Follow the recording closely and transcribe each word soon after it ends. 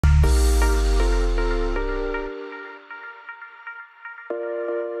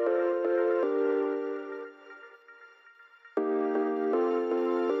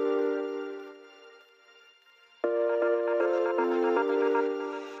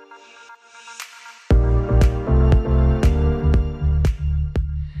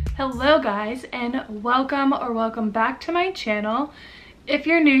Hello guys, and welcome back to my channel. If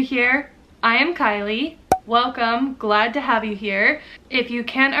you're new here, I am Kylie. Welcome, glad to have you here. If you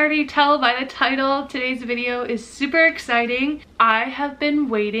can't already tell by the title, today's video is super exciting. I have been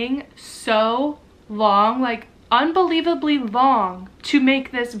waiting so long, like unbelievably long, to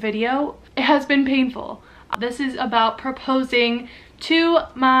make this video. It has been painful. This is about proposing to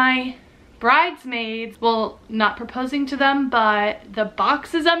my bridesmaids. Well, not proposing to them, but the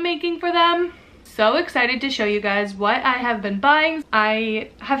boxes I'm making for them. So excited to show you guys what I have been buying. I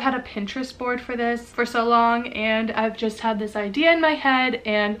have had a Pinterest board for this for so long, and I've just had this idea in my head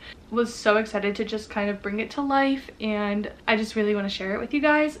and was so excited to just kind of bring it to life, and I just really want to share it with you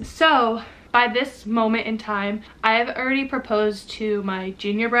guys. So by this moment in time, I have already proposed to my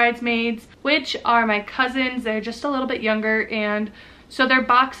junior bridesmaids, which are my cousins. They're just a little bit younger, and so their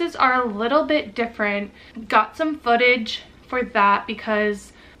boxes are a little bit different. Got some footage for that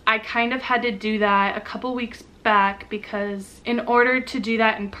because I kind of had to do that a couple weeks back, because in order to do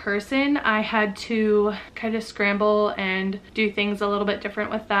that in person, I had to kind of scramble and do things a little bit different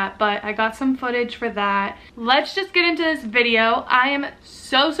with that, but I got some footage for that. Let's just get into this video. I am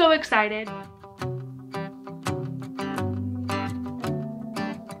so excited.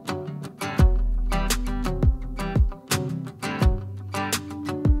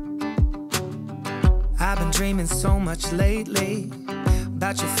 I've been dreaming so much lately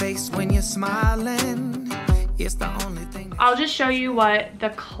about your face when you're smiling. It's the only thing. I'll just show you what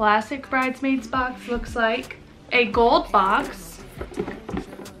the classic bridesmaids box looks like. A gold box,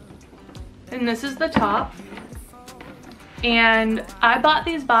 and this is the top. And I bought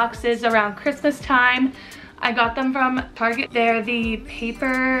these boxes around Christmas time. I got them from Target. They're the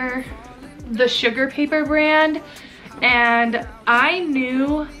sugar paper brand, and I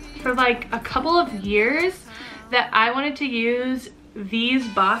knew for like a couple of years that I wanted to use these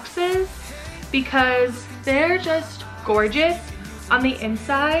boxes because they're just gorgeous. On the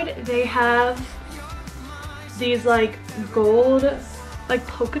inside, they have these like gold like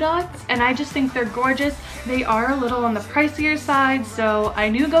polka dots, and I just think they're gorgeous. They are a little on the pricier side, so I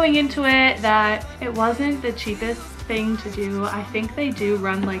knew going into it that it wasn't the cheapest thing to do. I think they do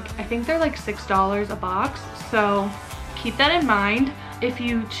run like, I think they're like $6 a box, so keep that in mind if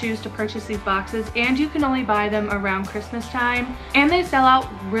you choose to purchase these boxes. And you can only buy them around Christmas time, and they sell out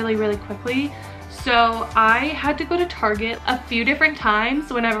really quickly. So I had to go to Target a few different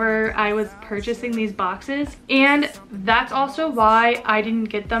times whenever I was purchasing these boxes, and that's also why I didn't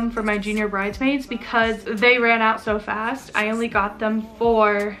get them for my junior bridesmaids, because they ran out so fast. I only got them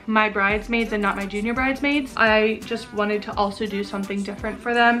for my bridesmaids and not my junior bridesmaids. I just wanted to also do something different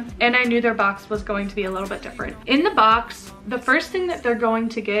for them, and I knew their box was going to be a little bit different. In the box, the first thing that they're going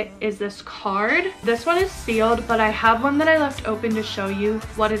to get is this card. This one is sealed, but I have one that I left open to show you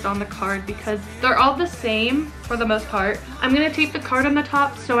what is on the card, because they're all the same for the most part. I'm gonna tape the card on the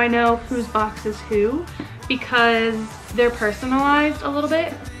top so I know whose box is who, because they're personalized a little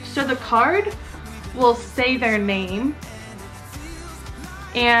bit. So the card will say their name,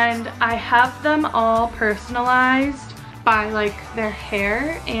 and I have them all personalized by like their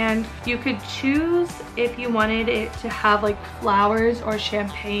hair, and you could choose if you wanted it to have like flowers or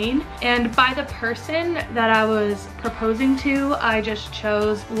champagne. And by the person that I was proposing to, I just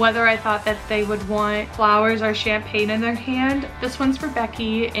chose whether I thought that they would want flowers or champagne in their hand. This one's for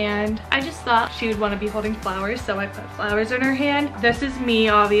Becky, and I just thought she would want to be holding flowers, so I put flowers in her hand. This is me,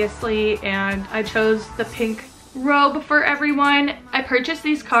 obviously, and I chose the pink robe for everyone. I purchased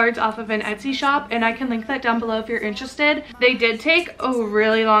these cards off of an Etsy shop, and I can link that down below if you're interested. They did take a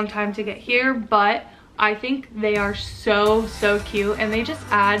really long time to get here, but I think they are so cute, and they just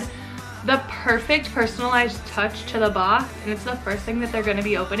add the perfect personalized touch to the box, and it's the first thing that they're going to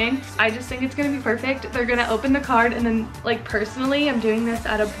be opening. I just think it's going to be perfect. They're going to open the card, and then like personally, I'm doing this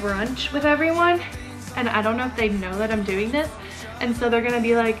at a brunch with everyone, and I don't know if they know that I'm doing this, and so they're going to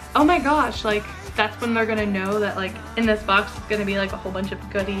be like, oh my gosh, like that's when they're gonna know that like in this box is gonna be like a whole bunch of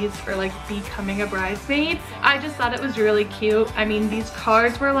goodies for like becoming a bridesmaid. I just thought it was really cute. I mean, these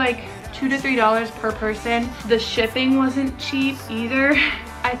cards were like $2 to $3 per person. The shipping wasn't cheap either.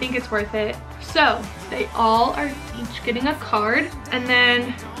 I think it's worth it. So they all are each getting a card, and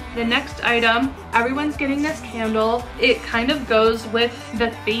then the next item, everyone's getting this candle. It kind of goes with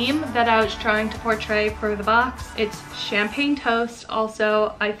the theme that I was trying to portray for the box. It's champagne toast.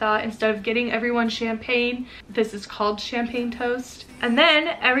 Also, I thought instead of getting everyone champagne, this is called champagne toast. And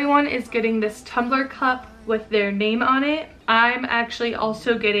then everyone is getting this tumbler cup with their name on it. I'm actually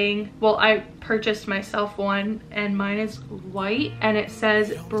also getting, well, I purchased myself one, and mine is white and it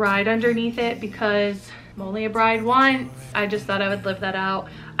says bride underneath it because I'm only a bride once. I just thought I would live that out.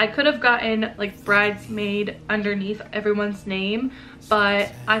 I could have gotten like bridesmaid underneath everyone's name,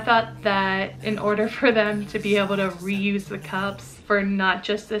 but I thought that in order for them to be able to reuse the cups for not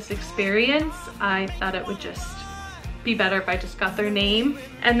just this experience, I thought it would just be better if I just got their name.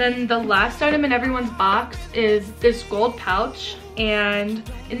 And then the last item in everyone's box is this gold pouch, and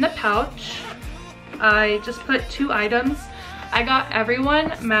in the pouch I just put 2 items. I got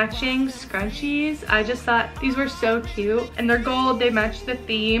everyone matching scrunchies. I just thought these were so cute, and they're gold, they match the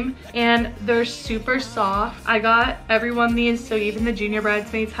theme, and they're super soft. I got everyone these, so even the junior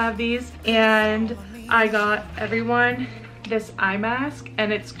bridesmaids have these. And I got everyone this eye mask,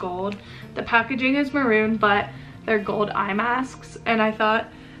 and it's gold. The packaging is maroon, but they're gold eye masks, and I thought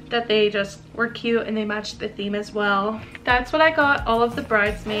that they just were cute and they matched the theme as well. That's what I got all of the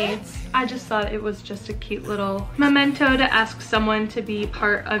bridesmaids. I just thought it was just a cute little memento to ask someone to be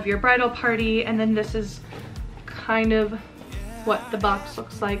part of your bridal party. And then this is kind of what the box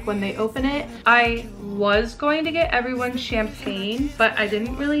looks like when they open it. I was going to get everyone champagne, but I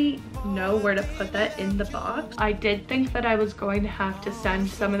didn't really know where to put that in the box. I did think that I was going to have to send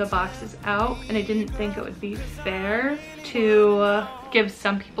some of the boxes out, and I didn't think it would be fair to give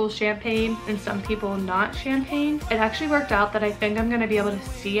some people champagne and some people not champagne. It actually worked out that I think I'm gonna be able to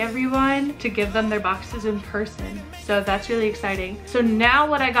see everyone to give them their boxes in person. So that's really exciting. So now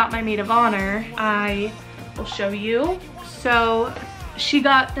what I got my maid of honor, I will show you. So she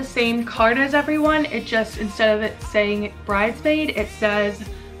got the same card as everyone. It just, instead of it saying bridesmaid, it says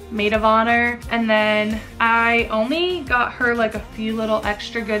maid of honor. And then I only got her like a few little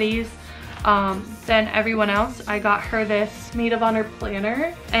extra goodies than everyone else. I got her this maid of honor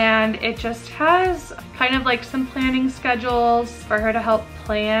planner, and it just has kind of like some planning schedules for her to help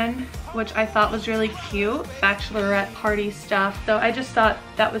plan, which I thought was really cute. Bachelorette party stuff. So I just thought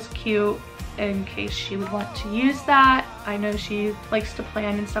that was cute in case she would want to use that. I know she likes to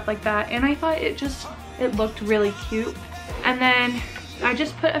plan and stuff like that, and I thought it looked really cute. And then I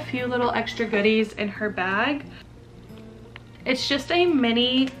just put a few little extra goodies in her bag. It's just a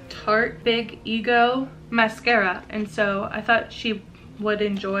mini Tarte Big Ego mascara, and so I thought she would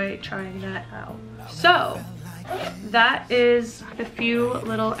enjoy trying that out. So that is the few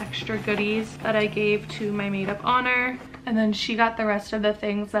little extra goodies that I gave to my maid of honor. And then she got the rest of the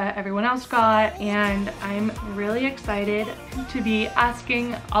things that everyone else got, and I'm really excited to be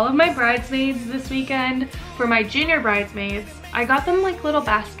asking all of my bridesmaids this weekend. For my junior bridesmaids, I got them like little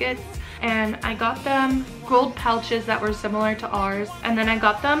baskets, and I got them gold pouches that were similar to ours, and then I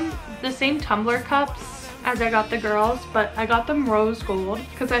got them the same tumbler cups as I got the girls, but I got them rose gold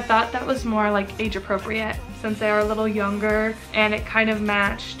because I thought that was more like age appropriate since they are a little younger, and it kind of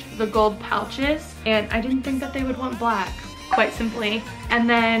matched the gold pouches, and I didn't think that they would want black, quite simply. And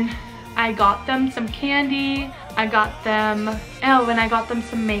then I got them some candy, I got them, oh, and I got them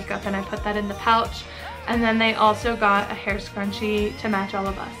some makeup, and I put that in the pouch. And then they also got a hair scrunchie to match all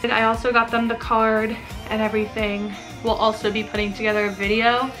of us. And I also got them the card and everything. We'll also be putting together a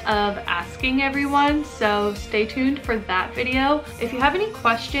video of asking everyone, so stay tuned for that video. If you have any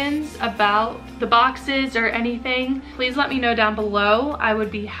questions about the boxes or anything, please let me know down below. I would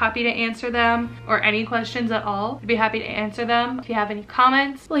be happy to answer them, or any questions at all. I'd be happy to answer them. If you have any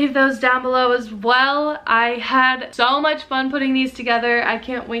comments, leave those down below as well. I had so much fun putting these together. I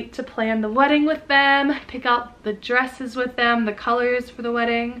can't wait to plan the wedding with them, pick out the dresses with them, the colors for the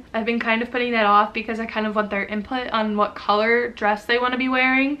wedding. I've been kind of putting that off because I kind of want their input on what color dress they want to be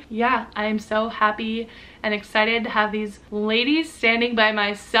wearing. Yeah, I am so happy and excited to have these ladies standing by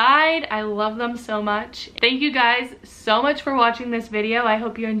my side. I love them so much. Thank you guys so much for watching this video. I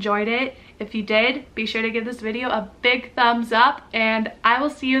hope you enjoyed it. If you did, be sure to give this video a big thumbs up, and I will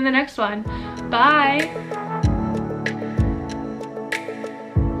see you in the next one. Bye!